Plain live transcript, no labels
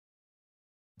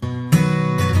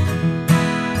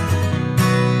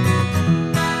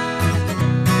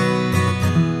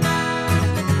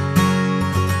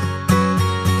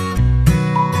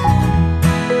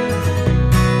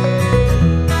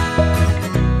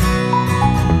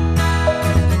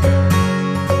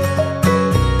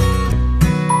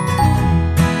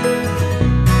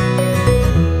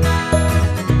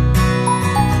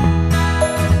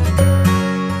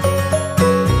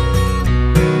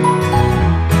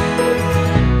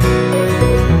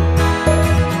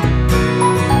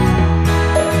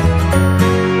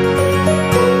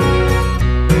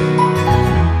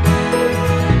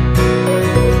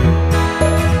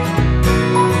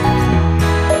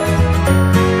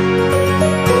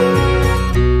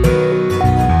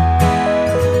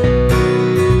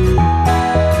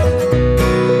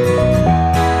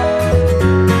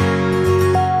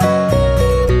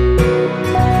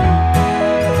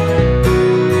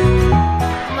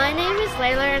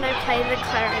play the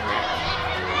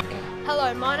clarinet.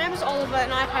 Hello, my name is Oliver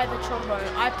and I play the trombone.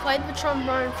 I played the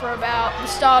trombone for about the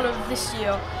start of this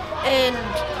year, and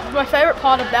my favourite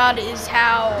part about it is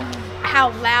how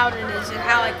loud it is and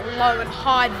how low and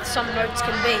high some notes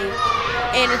can be,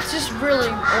 and it's just really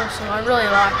awesome. I really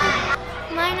like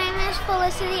it. My name is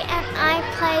Felicity and I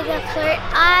play the flute.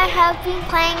 I have been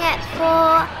playing it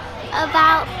for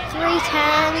about 3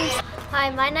 terms.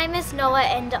 Hi, my name is Noah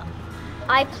and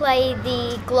I play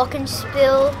the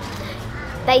glockenspiel,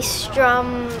 bass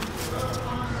drum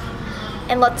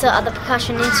and lots of other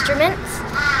percussion instruments.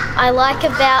 I like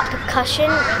about percussion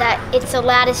that it's the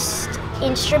loudest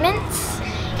instruments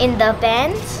in the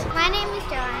band. My name is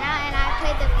Joanna and I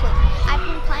play the flute. I've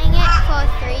been playing it for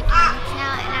 3 terms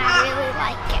now and I really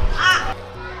like it.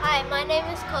 Hi, my name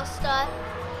is Costa.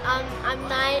 I'm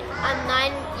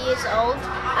 9 years old.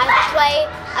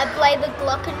 I play the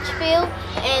glockenspiel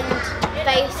and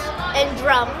bass and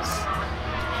drums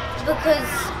because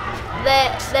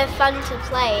they're fun to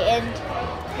play and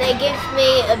they give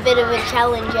me a bit of a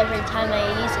challenge every time I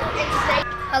use it.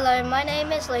 Hello, my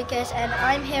name is Lucas and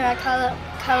I'm here at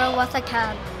Karawatha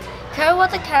Camp.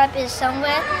 Karawatha Camp is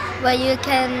somewhere where you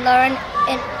can learn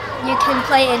and you can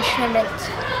play instruments.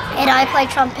 And I play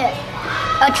trumpet.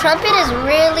 A trumpet is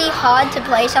really hard to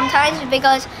play sometimes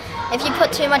because if you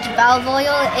put too much valve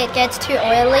oil, it gets too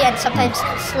oily and sometimes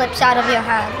slips out of your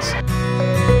hands.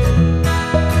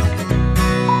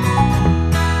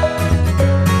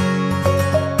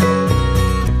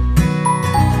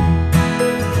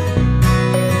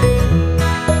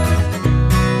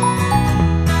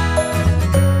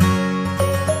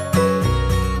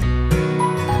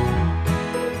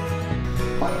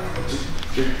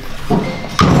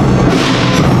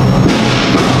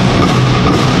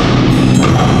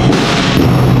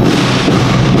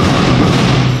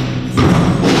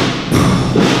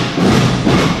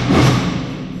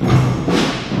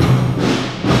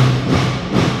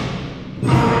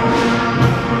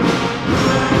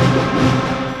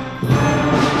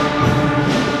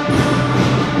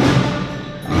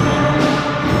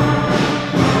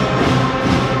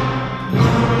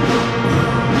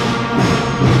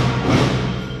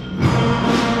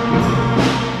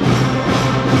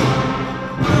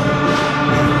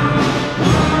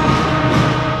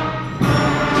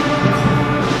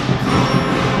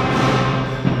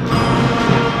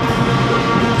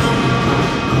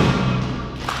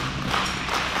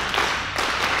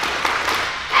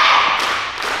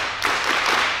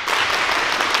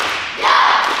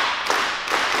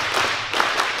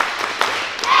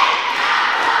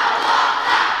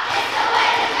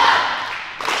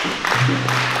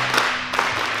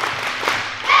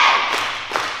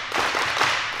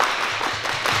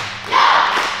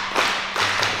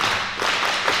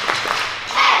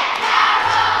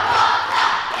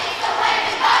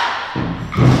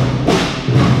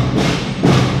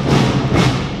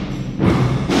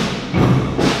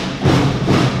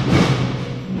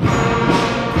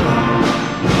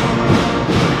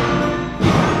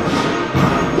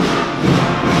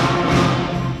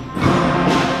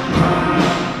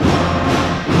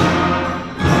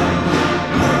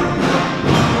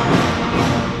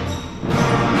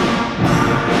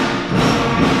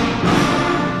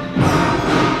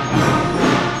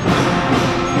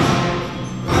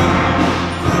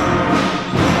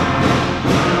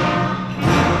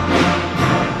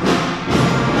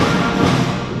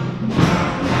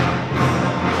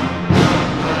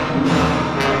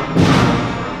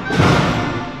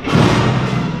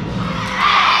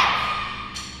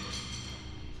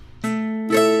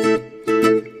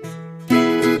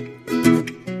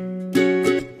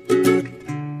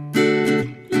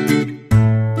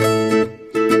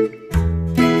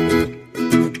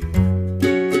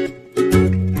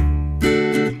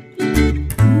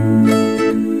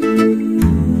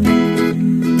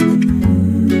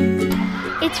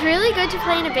 It's really good to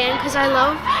play in a band because I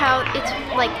love how it's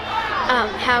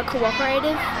how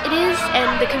cooperative it is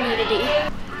and the community.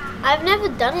 I've never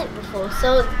done it before,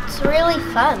 so it's really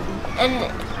fun.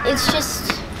 And it's just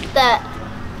that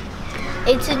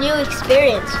it's a new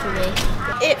experience for me.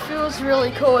 It feels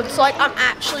really cool. It's like I'm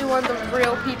actually one of the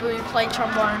real people who play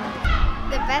trombone.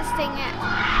 The best thing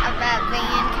about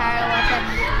being in Karawatha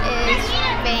is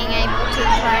being able to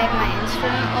play my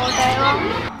instrument all day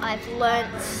long. I've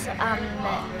learnt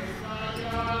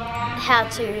how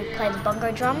to play the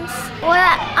bongo drums.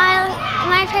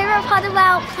 My favorite part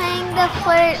about playing the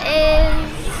flute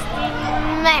is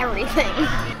everything.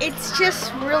 It's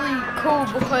just really cool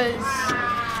because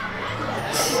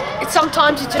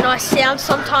sometimes it's a nice sound,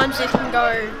 sometimes it can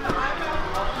go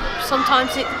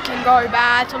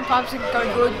bad, sometimes it can go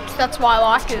good. That's why I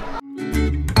like it.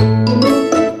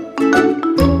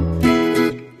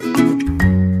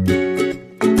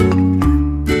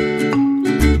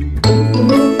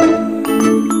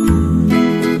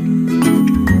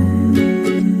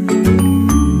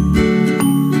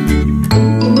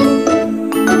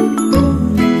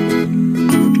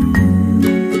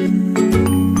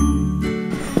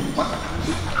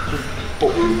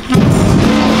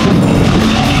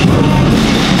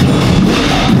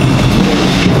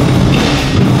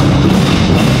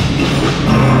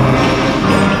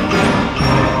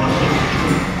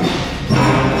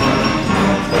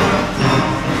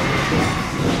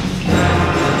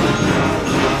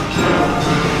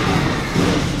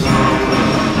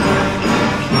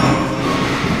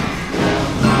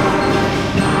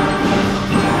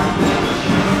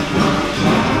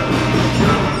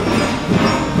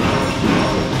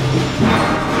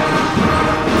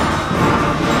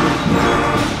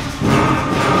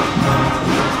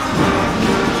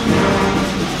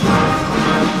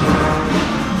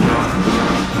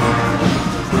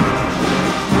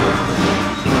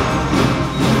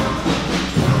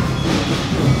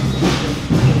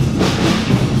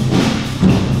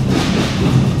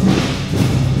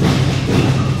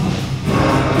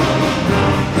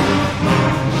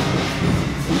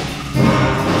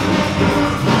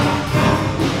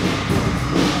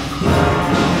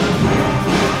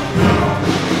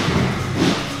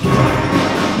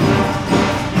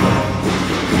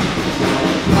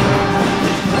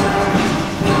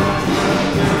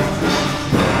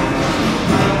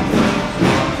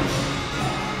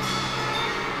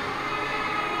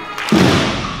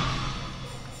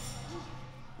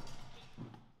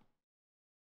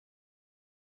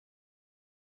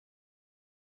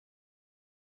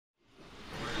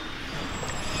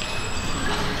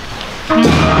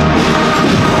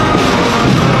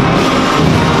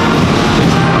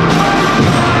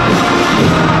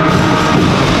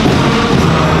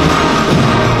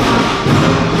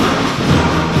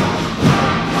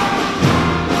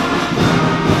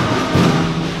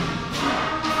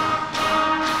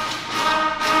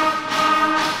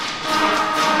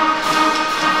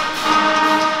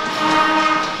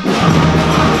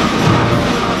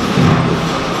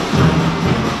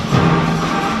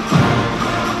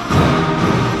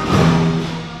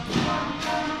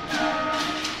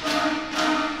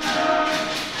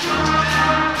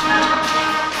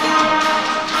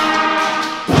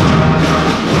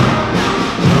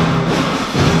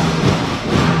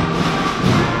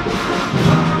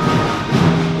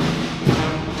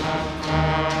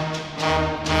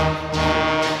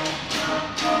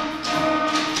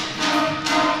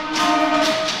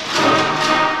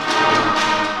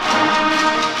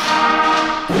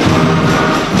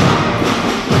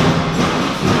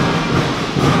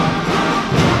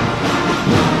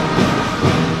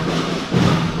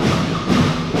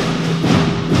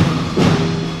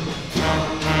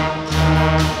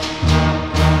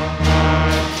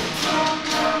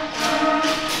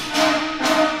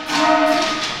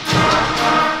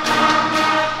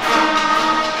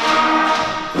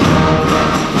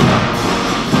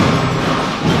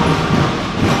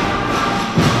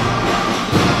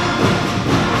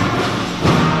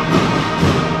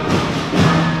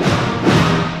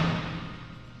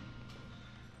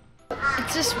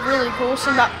 it's just really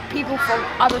awesome that people from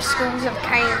other schools have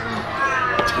came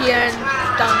here and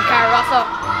done Karawatha.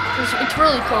 It's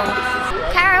really cool.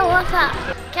 Karawatha.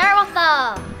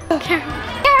 Karawatha!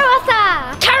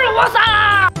 Karawatha. Karawatha!